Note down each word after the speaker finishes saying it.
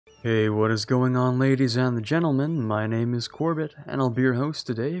Hey, what is going on, ladies and gentlemen? My name is Quarbit, and I'll be your host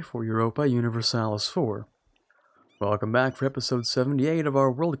today for Europa Universalis 4. Welcome back for episode 78 of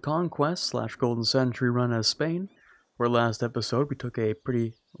our World Conquest / Golden Century run as Spain, where last episode we took a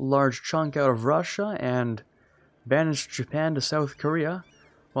pretty large chunk out of Russia and banished Japan to South Korea,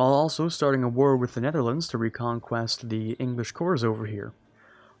 while also starting a war with the Netherlands to reconquest the English cores over here.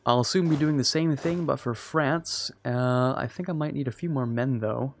 I'll soon be doing the same thing, but for France. I think I might need a few more men,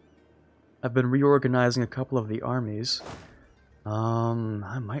 though. I've been reorganizing a couple of the armies.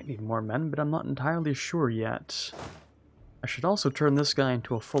 I might need more men, but I'm not entirely sure yet. I should also turn this guy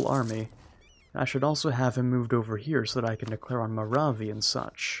into a full army. I should also have him moved over here so that I can declare on Moravia and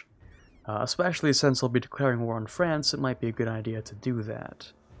such. Especially since I'll be declaring war on France, it might be a good idea to do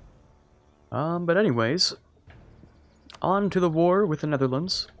that. But anyways, on to the war with the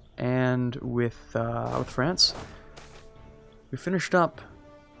Netherlands and with France. We finished up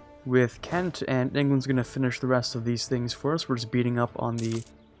with Kent, and England's gonna finish the rest of these things for us. We're just beating up on the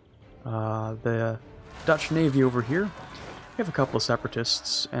Dutch Navy over here. We have a couple of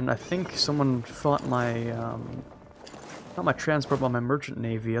separatists, and I think someone fought my not my transport, but my merchant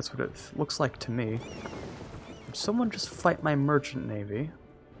navy. That's what it looks like to me. Did someone just fight my merchant navy?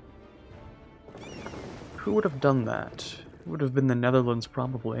 Who would have done that? It would have been the Netherlands,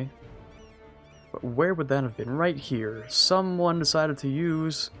 probably. But where would that have been? Right here. Someone decided to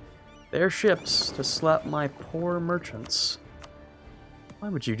use their ships to slap my poor merchants. Why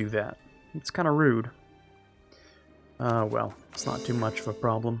would you do that? It's kind of rude. Well, it's not too much of a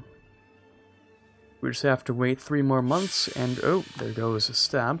problem. We just have to wait 3 more months, and oh, there goes a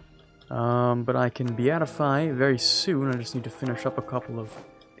stab. But I can beatify very soon. I just need to finish up a couple of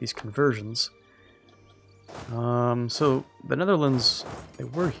these conversions. So the Netherlands, they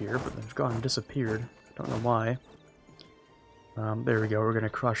were here, but they've gone and disappeared. I don't know why. There we go, we're going to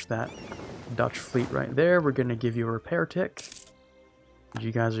crush that Dutch fleet right there. We're going to give you a repair tick.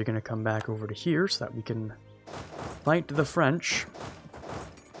 You guys are going to come back over to here so that we can fight the French.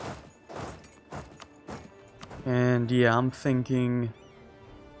 And yeah, I'm thinking,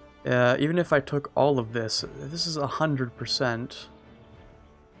 even if I took all of this, this is 100%.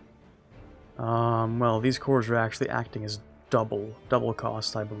 Well, these cores are actually acting as double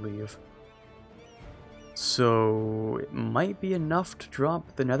cost, I believe. So it might be enough to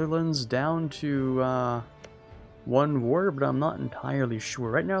drop the Netherlands down to 1 war, but I'm not entirely sure.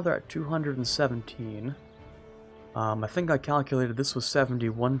 Right now they're at 217. I think I calculated this was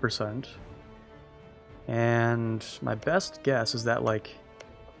 71%. And my best guess is that, like,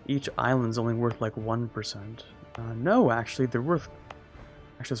 each island's only worth like 1%. No, actually, they're worth...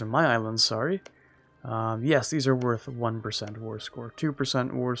 Actually, those are my islands, sorry. Yes, these are worth 1% war score.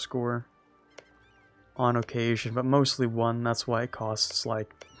 2% war score on occasion, but mostly 1. That's why it costs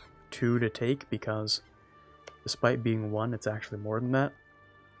like 2 to take, because despite being 1, it's actually more than that.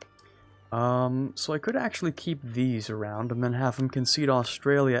 So I could actually keep these around and then have them concede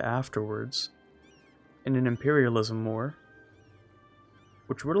Australia afterwards in an imperialism war,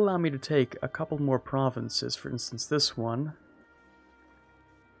 which would allow me to take a couple more provinces. For instance, this one.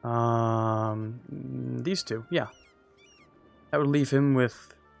 These 2, yeah. That would leave him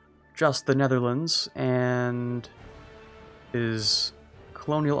with just the Netherlands and his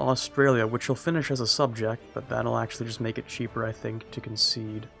colonial Australia, which he'll finish as a subject, but that'll actually just make it cheaper, I think, to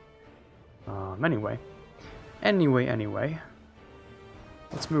concede. Anyway.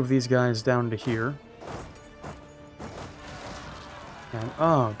 Let's move these guys down to here. And,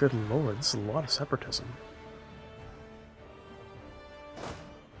 oh, good lord, this is a lot of separatism.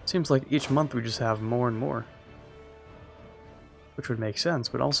 Seems like each month we just have more and more. Which would make sense,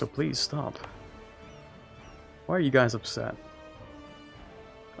 but also please stop. Why are you guys upset?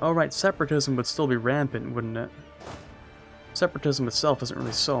 Alright, separatism would still be rampant, wouldn't it? Separatism itself isn't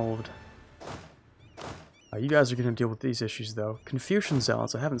really solved. You guys are going to deal with these issues, though. Confucian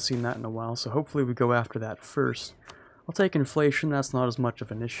zealots, I haven't seen that in a while, so hopefully we go after that first. I'll take inflation, that's not as much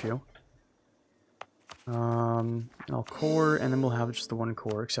of an issue. I'll core, and then we'll have just the 1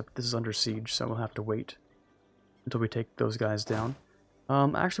 core, except this is under siege, so we'll have to wait until we take those guys down. I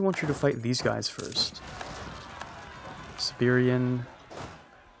actually want you to fight these guys first. Siberian,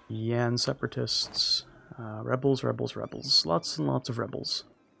 Yan separatists, rebels. Lots and lots of rebels.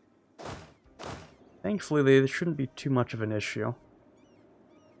 Thankfully, they shouldn't be too much of an issue.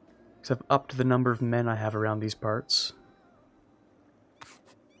 Except up to the number of men I have around these parts.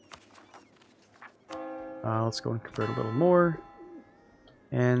 Let's go and convert a little more.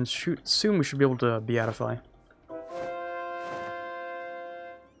 And shoot, soon we should be able to beatify.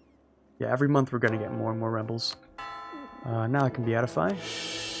 Yeah, every month we're going to get more and more rebels. Now I can beatify.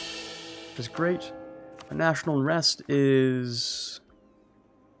 which is great. A national unrest is...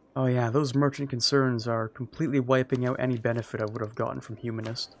 Oh yeah, those merchant concerns are completely wiping out any benefit I would have gotten from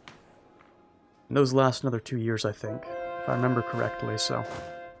Humanist. And those last another 2 years, I think, if I remember correctly, so...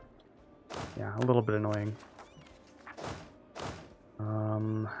 Yeah, a little bit annoying.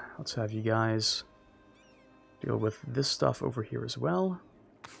 Let's have you guys deal with this stuff over here as well.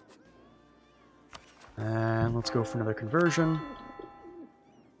 And let's go for another conversion.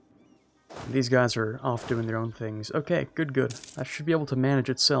 These guys are off doing their own things. Okay, good, good. That should be able to manage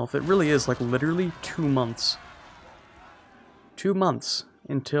itself. It really is, like, literally 2 months. 2 months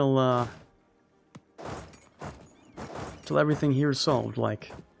until everything here is solved.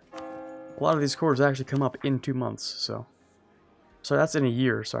 Like, a lot of these cores actually come up in 2 months, so... So that's in a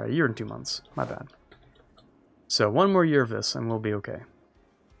year. Sorry, a year and 2 months. My bad. So, 1 more year of this, and we'll be okay.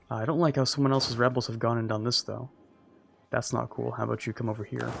 I don't like how someone else's rebels have gone and done this, though. That's not cool. How about you come over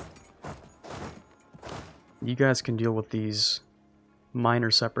here? You guys can deal with these minor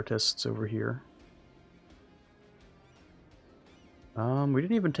separatists over here. We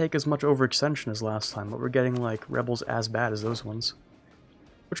didn't even take as much overextension as last time, but we're getting, like, rebels as bad as those ones.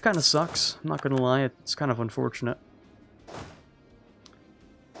 Which kind of sucks. I'm not gonna lie, it's kind of unfortunate.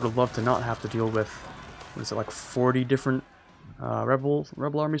 Would have loved to not have to deal with, what is it, like 40 different rebel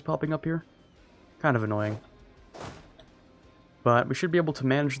armies popping up here? Kind of annoying. But we should be able to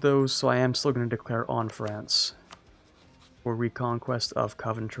manage those, so I am still going to declare on France. For reconquest of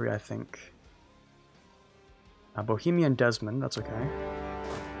Coventry, I think. Bohemia and Desmond, that's okay.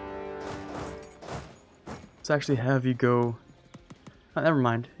 Let's actually have you go... Oh, never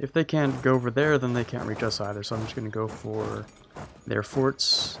mind. If they can't go over there, then they can't reach us either, so I'm just going to go for their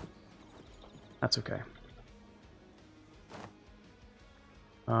forts. That's okay.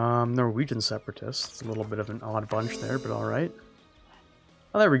 Norwegian separatists. A little bit of an odd bunch there, but alright.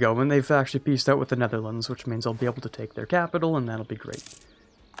 Oh, there we go, and they've actually peaced out with the Netherlands, which means I'll be able to take their capital, and that'll be great.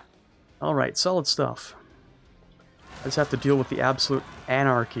 Alright, solid stuff. I just have to deal with the absolute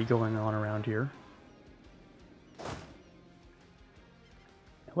anarchy going on around here.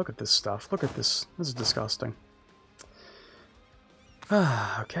 Look at this stuff. Look at this. This is disgusting.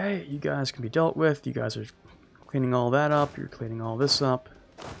 Okay, you guys can be dealt with. You guys are cleaning all that up. You're cleaning all this up.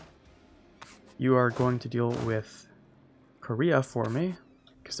 You are going to deal with Korea for me,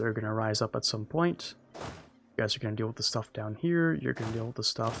 because they're going to rise up at some point. You guys are going to deal with the stuff down here. You're going to deal with the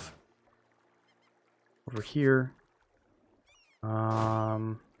stuff over here.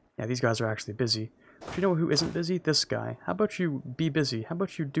 Yeah, these guys are actually busy. But you know who isn't busy? This guy. How about you be busy? How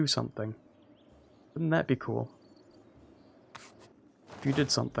about you do something? Wouldn't that be cool? If you did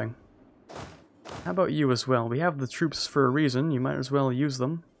something. How about you as well? We have the troops for a reason. You might as well use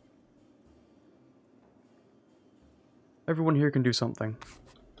them. Everyone here can do something.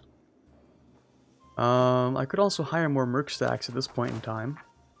 I could also hire more merc stacks at this point in time.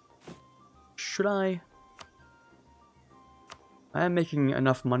 Should I? I am making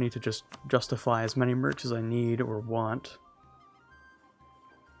enough money to just justify as many mercs as I need or want.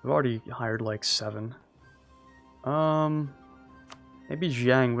 I've already hired like 7. Maybe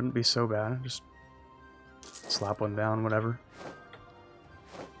Jiang wouldn't be so bad. Just slap one down, whatever.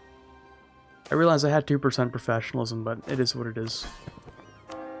 I realize I had 2% professionalism, but it is what it is.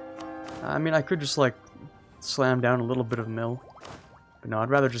 I mean, I could just like slam down a little bit of mill. But no, I'd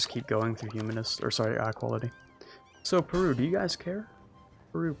rather just keep going through humanist, or sorry, quality. So, Peru, do you guys care?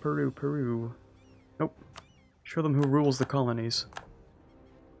 Peru, Peru, Peru. Nope. Show them who rules the colonies.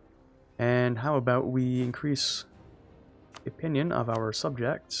 And how about we increase the opinion of our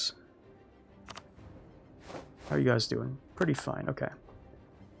subjects? How are you guys doing? Pretty fine, okay.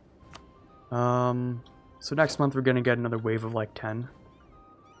 So next month we're gonna get another wave of like 10.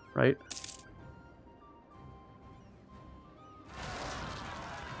 Right?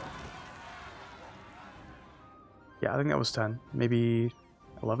 Yeah, I think that was 10. Maybe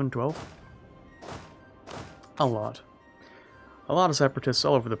 11, 12? A lot. A lot of separatists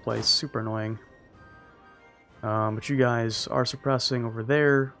all over the place. Super annoying. But you guys are suppressing over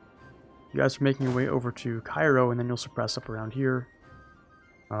there. You guys are making your way over to Cairo, and then you'll suppress up around here.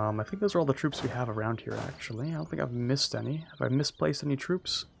 I think those are all the troops we have around here, actually. I don't think I've missed any. Have I misplaced any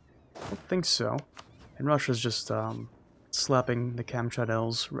troops? I don't think so. And Russia's just slapping the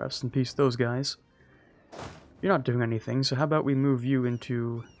Kamchadels. Rest in peace, those guys. You're not doing anything, so how about we move you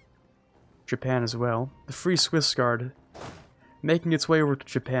into Japan as well? The Free Swiss Guard making its way over to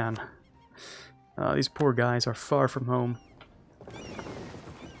Japan. These poor guys are far from home.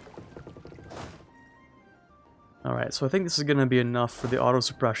 Alright, so I think this is going to be enough for the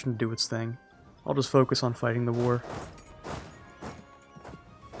auto-suppression to do its thing. I'll just focus on fighting the war.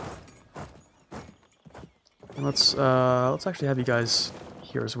 And let's actually have you guys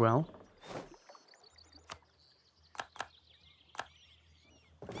here as well.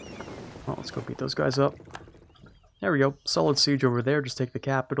 Well, let's go beat those guys up. There we go. Solid siege over there. Just take the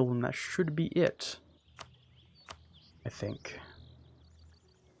capital, and that should be it. I think.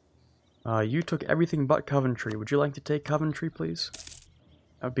 You took everything but Coventry. Would you like to take Coventry, please?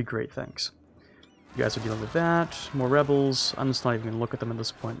 That would be great, thanks. You guys are dealing with that. More rebels. I'm just not even going to look at them at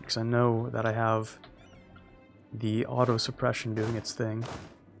this point, because I know that I have the auto-suppression doing its thing. I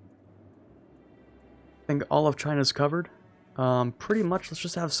think all of China's covered. Pretty much, let's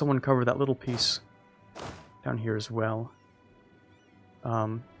just have someone cover that little piece down here as well.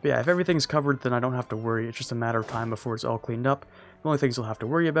 But yeah, if everything's covered, then I don't have to worry. It's just a matter of time before it's all cleaned up. The only things you'll have to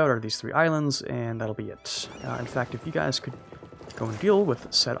worry about are these 3 islands, and that'll be it. In fact, if you guys could go and deal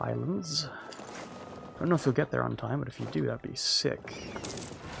with said islands... I don't know if you'll get there on time, but if you do, that'd be sick.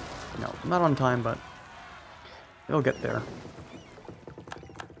 No, not on time, but you'll get there.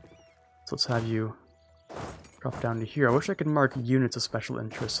 So let's have you drop down to here. I wish I could mark units of special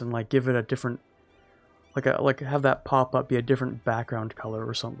interest and like give it a different, like have that pop up be a different background color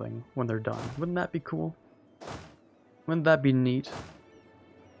or something when they're done. Wouldn't that be cool? Wouldn't that be neat?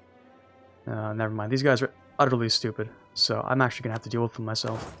 Never mind. These guys are utterly stupid, so I'm actually gonna have to deal with them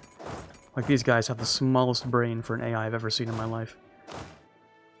myself. Like, these guys have the smallest brain for an AI I've ever seen in my life.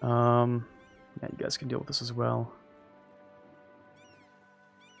 Yeah, you guys can deal with this as well.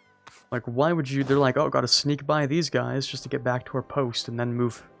 Like, why would you... They're like, oh, gotta sneak by these guys just to get back to our post and then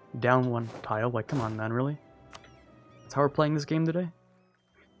move down 1 tile. Like, come on, man, really? That's how we're playing this game today?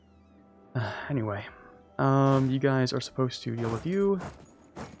 Anyway. You guys are supposed to deal with you.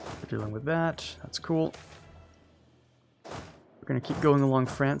 We're dealing with that. That's cool. We're going to keep going along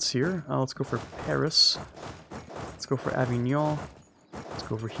France here. Let's go for Paris. Let's go for Avignon. Let's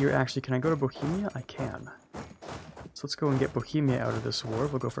go over here. Actually, can I go to Bohemia? I can. So let's go and get Bohemia out of this war.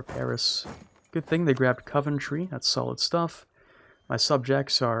 We'll go for Paris. Good thing they grabbed Coventry. That's solid stuff. My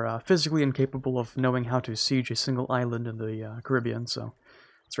subjects are physically incapable of knowing how to siege a single island in the Caribbean, so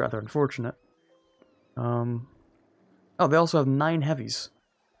it's rather unfortunate. Oh, they also have 9 heavies.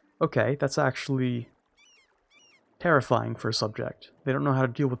 Okay, that's actually... terrifying for a subject. They don't know how to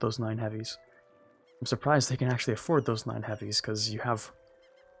deal with those 9 heavies. I'm surprised they can actually afford those 9 heavies, because you have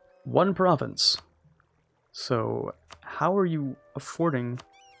 1 province. So, how are you affording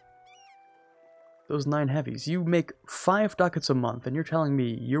those 9 heavies? You make 5 ducats a month, and you're telling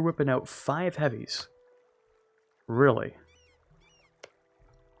me you're whipping out 5 heavies? Really?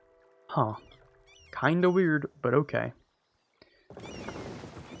 Huh. Kinda weird, but okay.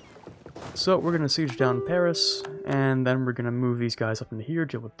 So, we're gonna siege down Paris, and then we're gonna move these guys up into here,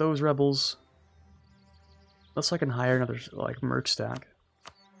 deal with those rebels. Unless I can hire another, like, merc stack.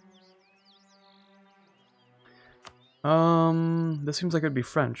 This seems like it'd be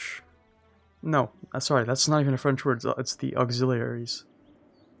French. No, sorry, that's not even a French word, it's the auxiliaries.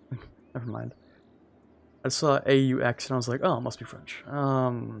 Never mind. I saw AUX and I was like, oh, it must be French.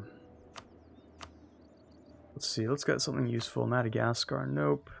 Let's see, let's get something useful. Madagascar,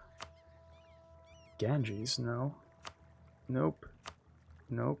 nope. Ganges, no. Nope.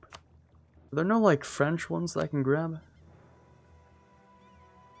 Nope. Are there no, like, French ones that I can grab?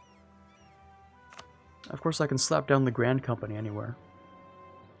 Of course, I can slap down the Grand Company anywhere.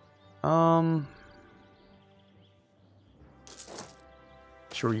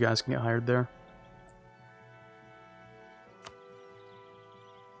 Sure, you guys can get hired there.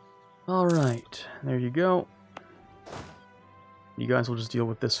 Alright, there you go. You guys will just deal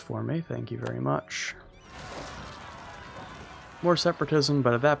with this for me, thank you very much. More separatism,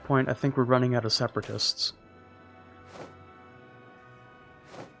 but at that point, I think we're running out of separatists.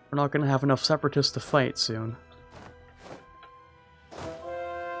 We're not going to have enough separatists to fight soon.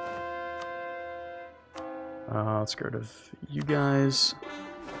 Let's get rid of you guys.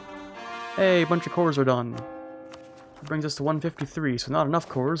 Hey, a bunch of cores are done. That brings us to 153, so not enough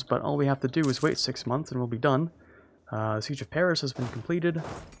cores, but all we have to do is wait 6 months and we'll be done. The Siege of Paris has been completed.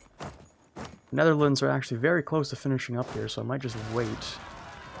 Netherlands are actually very close to finishing up here, so I might just wait.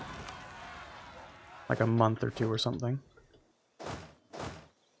 Like a month or 2 or something.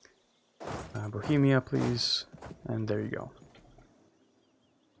 Bohemia, please. And there you go.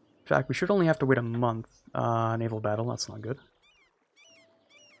 In fact, we should only have to wait a month. Naval battle, that's not good.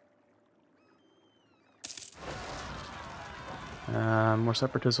 More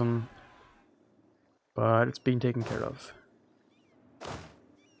separatism. But it's being taken care of.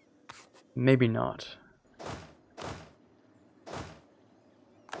 Maybe not.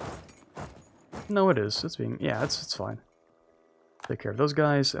 No, it is. It's being... yeah, it's fine. Take care of those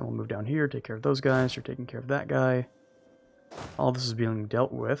guys, and we'll move down here, take care of those guys, you're taking care of that guy. All this is being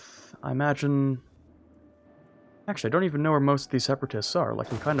dealt with. I imagine... Actually, I don't even know where most of these separatists are.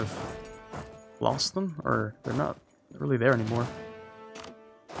 Like, we kind of lost them, or they're not really there anymore.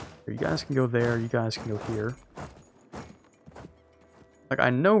 You guys can go there, you guys can go here. Like, I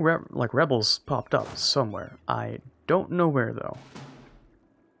know rebels popped up somewhere. I don't know where, though.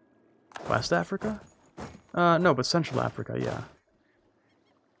 West Africa? No, but Central Africa, yeah.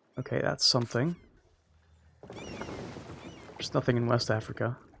 Okay, that's something. There's nothing in West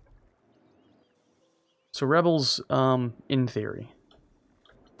Africa. So rebels, in theory.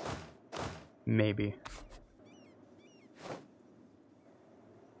 Maybe.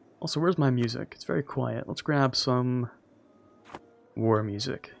 Also, where's my music? It's very quiet. Let's grab some war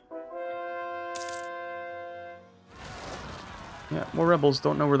music. Yeah, more rebels.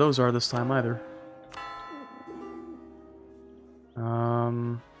 Don't know where those are this time either.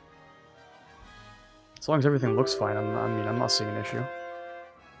 As long as everything looks fine, I'm not seeing an issue. How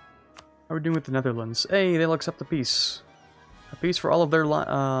are we doing with the Netherlands? Hey, they'll accept a peace. A peace for all of their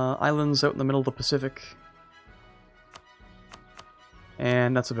islands out in the middle of the Pacific.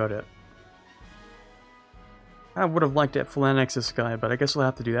 And that's about it. I would have liked to full annex this guy, but I guess we'll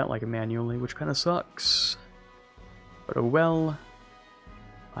have to do that like manually, which kind of sucks. But oh well.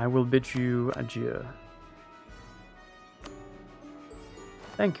 I will bid you adieu.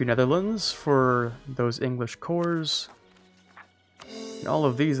 Thank you, Netherlands, for those English cores. And all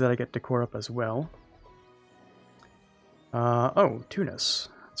of these that I get to core up as well. Oh, Tunis.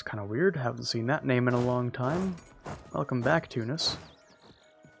 That's kind of weird. Haven't seen that name in a long time. Welcome back, Tunis.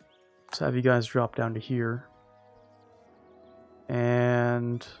 Let's have you guys drop down to here.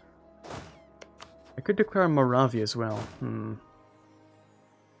 And... I could declare Moravia as well. I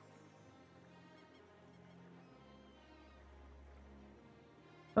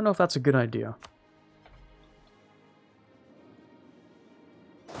don't know if that's a good idea.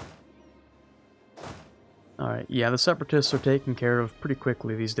 Alright, yeah, the separatists are taken care of pretty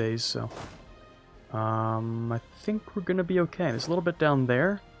quickly these days, so... I think we're gonna be okay. There's a little bit down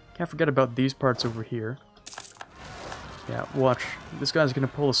there. Can't forget about these parts over here. Yeah, watch. This guy's gonna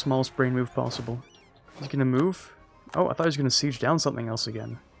pull the smallest brain move possible. He's gonna move. Oh, I thought he was gonna siege down something else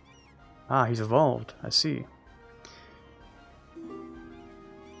again. Ah, he's evolved. I see.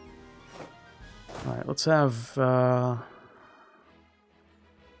 Alright, let's have,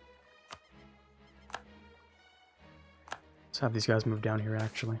 let's have these guys move down here,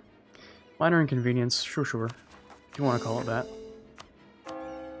 actually. Minor inconvenience, sure. If you want to call it that.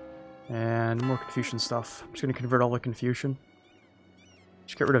 And more Confucian stuff. I'm just going to convert all the Confucian.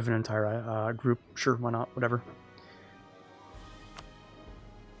 Just get rid of an entire group. Sure, why not? Whatever.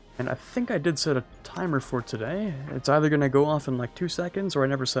 And I think I did set a timer for today. It's either going to go off in like 2 seconds or I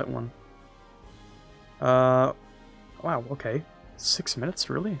never set one. Wow, okay. 6 minutes,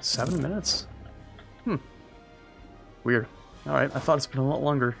 really? 7 minutes? Weird. Alright, I thought it's been a lot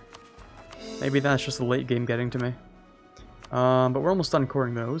longer. Maybe that's just the late game getting to me. But we're almost done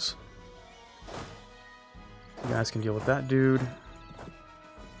coring those. You guys can deal with that dude.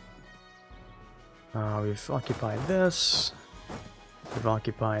 We've occupied this. We've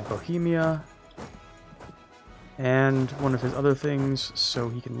occupied Bohemia. And one of his other things, so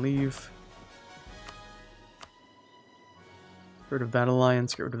he can leave. Get rid of that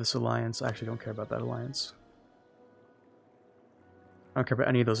alliance, get rid of this alliance. I actually don't care about that alliance. I don't care about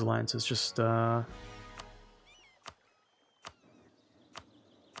any of those alliances, just,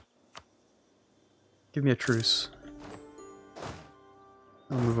 give me a truce.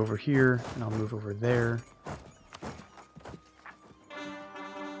 I'll move over here, and I'll move over there.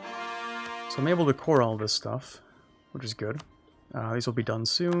 So I'm able to core all this stuff, which is good. These will be done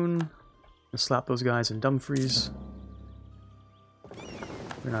soon. I'll slap those guys in Dumfries.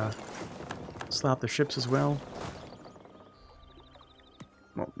 We're gonna slap the ships as well.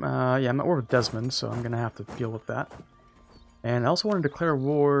 Well, yeah, I'm at war with Desmond, so I'm gonna have to deal with that. And I also want to declare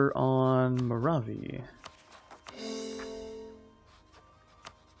war on Moravia.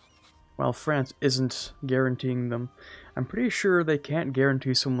 While France isn't guaranteeing them, I'm pretty sure they can't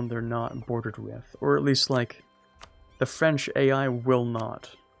guarantee someone they're not bordered with. Or at least, like, the French AI will not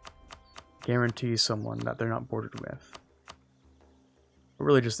guarantee someone that they're not bordered with. Or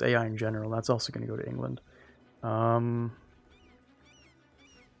really just AI in general, that's also going to go to England. So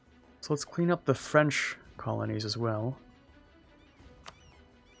let's clean up the French colonies as well.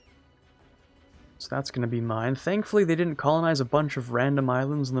 So that's going to be mine. Thankfully, they didn't colonize a bunch of random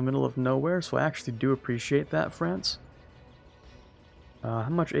islands in the middle of nowhere, so I actually do appreciate that, France. How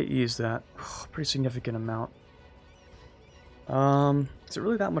much AE is that? Oh, pretty significant amount. Is it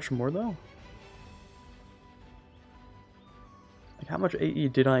really that much more, though? Like, how much AE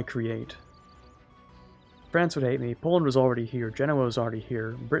did I create? France would hate me. Poland was already here. Genoa was already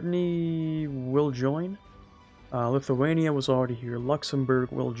here. Brittany will join. Lithuania was already here.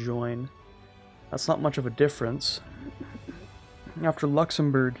 Luxembourg will join. That's not much of a difference. After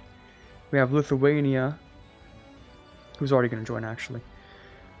Luxembourg, we have Lithuania, who's already going to join, actually.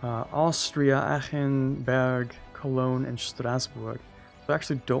 Austria, Aachen, Berg, Cologne, and Strasbourg. So I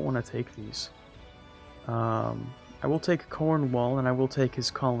actually don't want to take these. I will take Cornwall, and I will take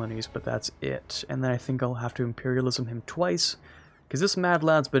his colonies, but that's it. And then I think I'll have to imperialism him twice, because this mad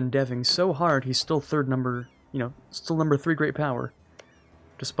lad's been deving so hard, he's still third number, you know, still number 3 great power,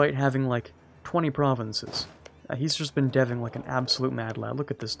 despite having, like, 20 provinces. He's just been deving like an absolute mad lad. Look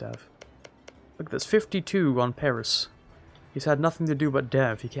at this dev. Look at this, 52 on Paris. He's had nothing to do but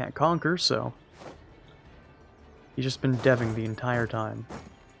dev. He can't conquer, so... he's just been deving the entire time.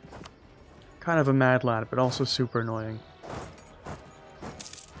 Kind of a mad lad, but also super annoying.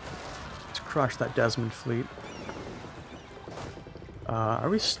 Let's crush that Desmond fleet. Are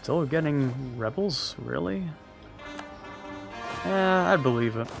we still getting rebels? Really? Yeah, I'd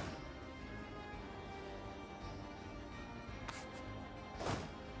believe it.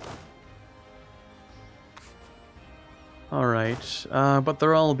 Alright, but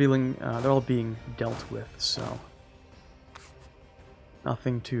they're all being dealt with, so...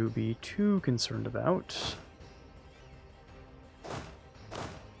 nothing to be too concerned about.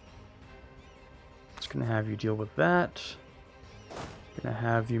 Just gonna have you deal with that. Gonna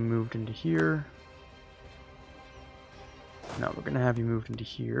have you moved into here. No, we're gonna have you moved into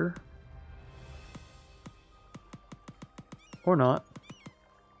here. Or not.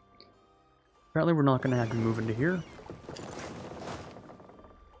 Apparently we're not gonna have you move into here.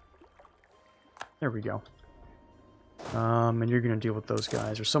 There we go. And you're gonna deal with those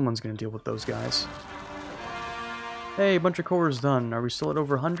guys, or someone's gonna deal with those guys. Hey, a bunch of cores done. Are we still at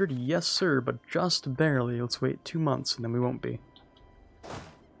over 100? Yes, sir, but just barely. Let's wait 2 months, and then we won't be.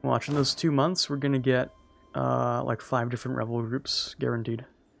 Watch, in those 2 months, we're gonna get, like 5 different rebel groups, guaranteed.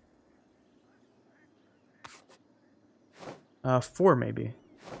 4, maybe.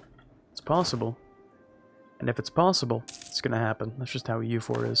 It's possible. And if it's possible, it's gonna happen. That's just how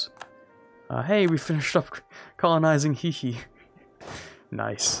EU4 is. Hey, we finished up colonizing Hihi.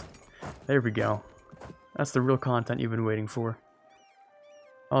 Nice. There we go. That's the real content you've been waiting for.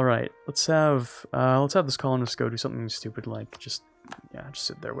 Alright, let's have this colonist go do something stupid like just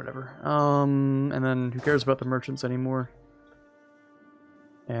sit there, whatever. And then who cares about the merchants anymore?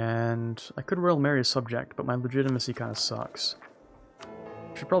 And I could Royal Marry a subject, but my legitimacy kind of sucks.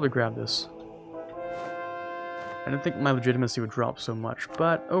 Should probably grab this. I didn't think my legitimacy would drop so much,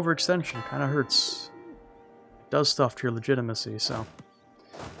 but overextension kind of hurts. It does stuff to your legitimacy, so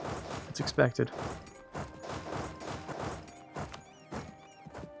it's expected.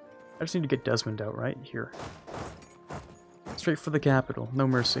 I just need to get Desmond out right here. Straight for the capital, no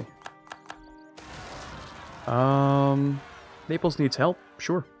mercy. Naples needs help?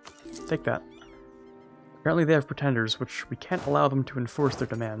 Sure, take that. Apparently they have pretenders, which we can't allow them to enforce their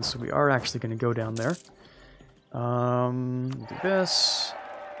demands, so we are actually going to go down there. Do this.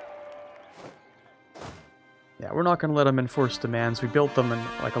 Yeah, we're not going to let them enforce demands. We built them in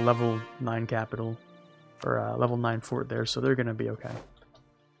like a level 9 capital, or a level 9 fort there, so they're going to be okay.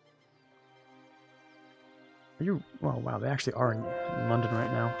 Are you... oh wow, they actually are in London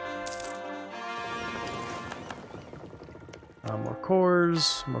right now. More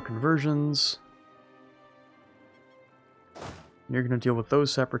cores, more conversions. You're going to deal with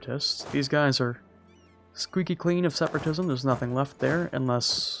those separatists. These guys are squeaky clean of separatism. There's nothing left there,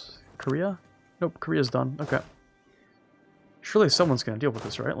 unless... Korea? Nope, Korea's done. Okay. Surely someone's going to deal with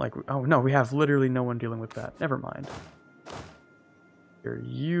this, right? Like, oh no, we have literally no one dealing with that. Never mind. Here,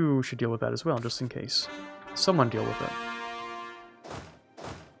 you should deal with that as well, just in case. Someone deal with it.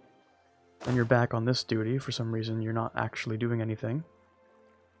 And you're back on this duty. For some reason, you're not actually doing anything.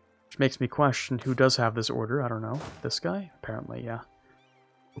 Which makes me question who does have this order. I don't know. This guy? Apparently, yeah.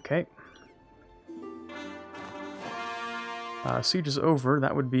 Okay. Siege is over.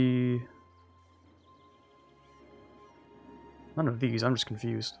 That would be... none of these. I'm just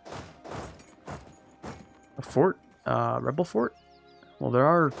confused. A fort? Rebel fort? Well, there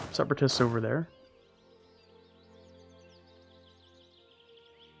are separatists over there.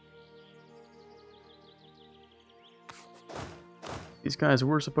 These guys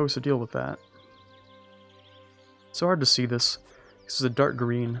were supposed to deal with that. It's so hard to see this. This is a dark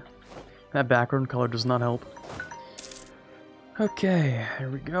green. That background color does not help. Okay, here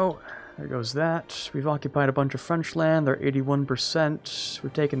we go. there goes that. We've occupied a bunch of French land. They're 81%. We're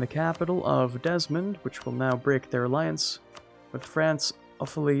taking the capital of Desmond, which will now break their alliance with France,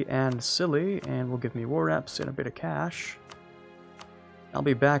 Uffaly, and Scilly, and will give me war reps and a bit of cash. I'll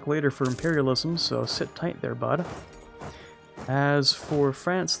be back later for imperialism, so sit tight there, bud. As for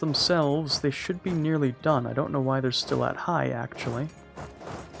France themselves, they should be nearly done. I don't know why they're still at high, actually.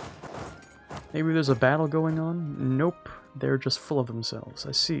 Maybe there's a battle going on? Nope. They're just full of themselves.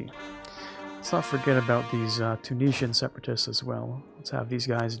 I see. Let's not forget about these Tunisian separatists as well. Let's have these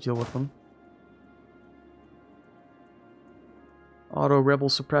guys deal with them. Auto rebel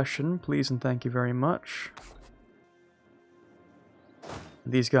suppression, please and thank you very much.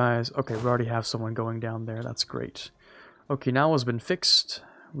 These guys... Okay, we already have someone going down there. That's great. Okinawa's been fixed.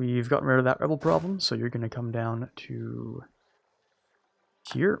 We've gotten rid of that rebel problem, so you're going to come down to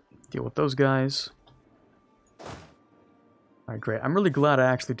here. Deal with those guys. Alright, great. I'm really glad I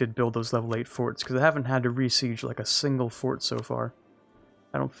actually did build those level 8 forts, because I haven't had to re-siege like a single fort so far.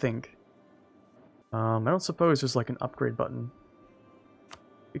 I don't think. I don't suppose there's like an upgrade button.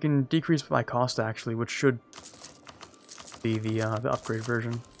 We can decrease my cost actually, which should be the upgrade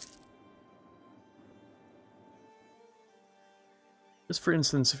version. Just for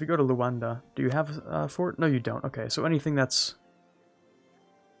instance, if you go to Luanda, do you have a fort? No, you don't. Okay, so anything that's...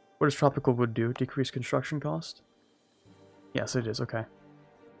 What does tropical wood do? Decrease construction cost? Yes, it is. Okay.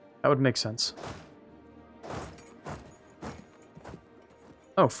 That would make sense.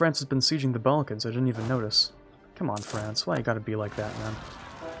 Oh, France has been sieging the Balkans. I didn't even notice. Come on, France. Why you gotta be like that, man?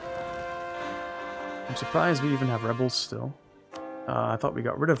 I'm surprised we even have rebels still. I thought we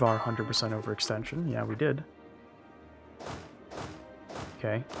got rid of our 100% overextension. Yeah, we did.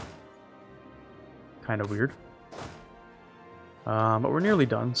 Okay. Kind of weird. But we're nearly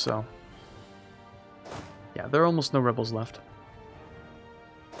done, so... Yeah, there are almost no rebels left.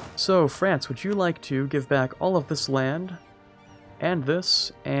 So, France, would you like to give back all of this land, and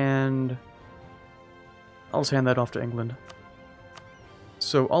this, and... I'll just hand that off to England.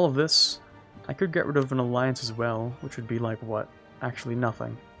 So, all of this, I could get rid of an alliance as well, which would be like, what? Actually,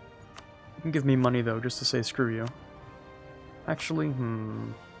 nothing. You can give me money, though, just to say screw you. Actually,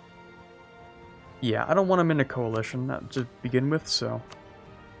 yeah, I don't want them in a coalition to begin with, so...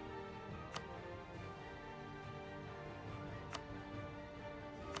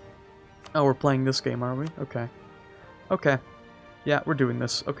 Oh, we're playing this game, are we? Okay. Okay. Yeah, we're doing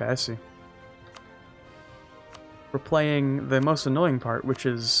this. Okay, I see. We're playing the most annoying part, which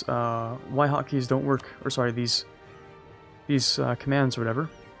is why hotkeys don't work. Or sorry, these commands or whatever.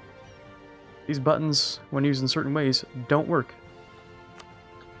 These buttons, when used in certain ways, don't work.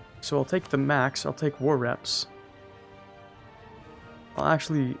 So I'll take the max, I'll take war reps. I'll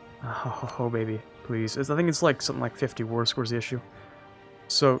actually... Oh, baby, please. I think it's like something like 50 war scores the issue.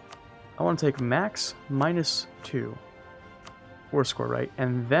 So... I want to take max minus 2 war score, right?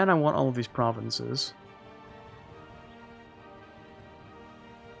 And then I want all of these provinces.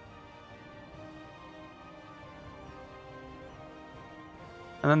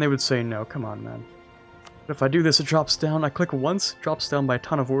 And then they would say no, come on, man. But if I do this, it drops down. I click once, it drops down by a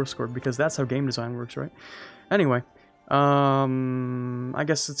ton of war score, because that's how game design works, right? Anyway, I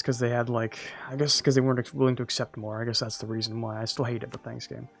guess it's because they had, like... I guess because they weren't willing to accept more. I guess that's the reason why. I still hate it, but thanks,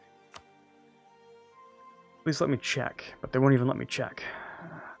 game. Please let me check, but they won't even let me check.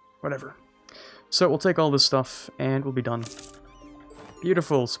 Whatever. So we'll take all this stuff, and we'll be done.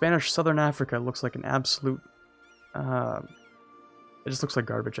 Beautiful. Spanish Southern Africa looks like an absolute... it just looks like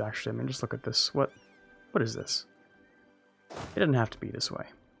garbage, actually. I mean, just look at this. What is this? It didn't have to be this way.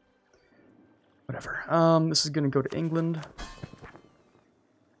 Whatever. This is going to go to England.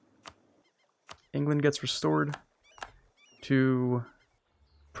 England gets restored to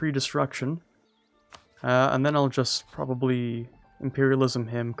pre-destruction. And then I'll just probably imperialism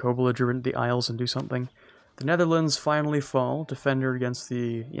him, co-belligerent the Isles, and do something. The Netherlands finally fall, defender against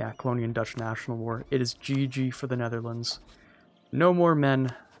the, Colonial Dutch National War. It is GG for the Netherlands. No more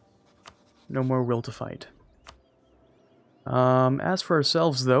men, no more will to fight. As for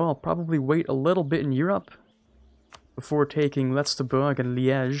ourselves, though, I'll probably wait a little bit in Europe before taking Letzeburg and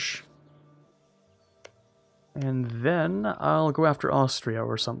Liège. And then I'll go after Austria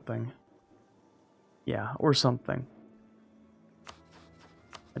or something. Yeah, or something.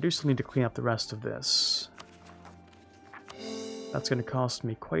 I do still need to clean up the rest of this. That's going to cost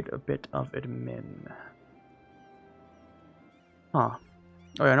me quite a bit of admin. Huh.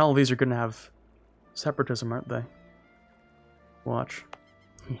 Oh yeah, and all of these are going to have separatism, aren't they? Watch.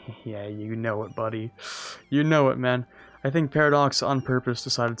 Yeah, you know it, buddy. You know it, man. I think Paradox on purpose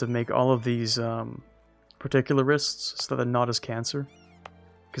decided to make all of these particularists so that they're not as cancer.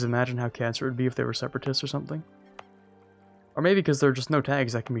 Because imagine how cancer would be if they were separatists or something. Or maybe because there are just no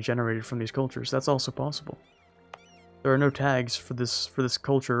tags that can be generated from these cultures. That's also possible. There are no tags for this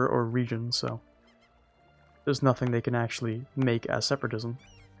culture or region, so there's nothing they can actually make as separatism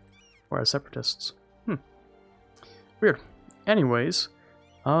or as separatists. Weird. Anyways,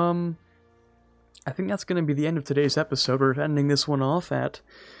 I think that's going to be the end of today's episode. We're ending this one off at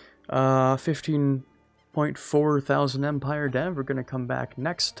 15.4 thousand Empire Dev. We're going to come back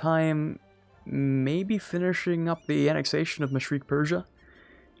next time, maybe finishing up the annexation of Mashriq Persia,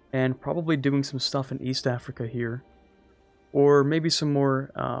 and probably doing some stuff in East Africa here. Or maybe some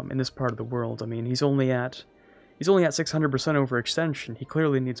more in this part of the world. I mean, he's only at 600% overextension. He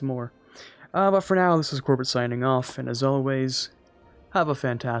clearly needs more. But for now, this is Quarbit signing off, and as always, have a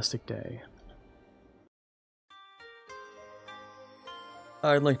fantastic day.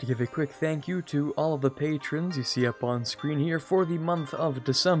 I'd like to give a quick thank you to all of the patrons you see up on screen here for the month of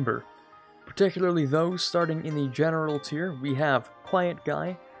December. Particularly those starting in the general tier. We have Quiet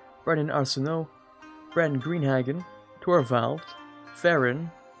Guy, Brennan Arsenault, Bren Greenhagen, Torvald, Farron,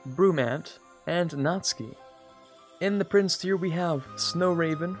 Brumant, and Natsuki. In the Prince tier we have Snow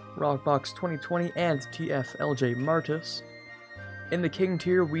Raven, Rockbox 2020, and TFLJ Martis. In the King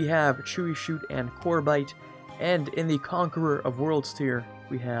tier we have Chewy Shoot and Quarbite, and in the Conqueror of Worlds tier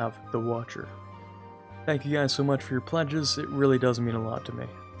we have The Watcher. Thank you guys so much for your pledges, it really does mean a lot to me.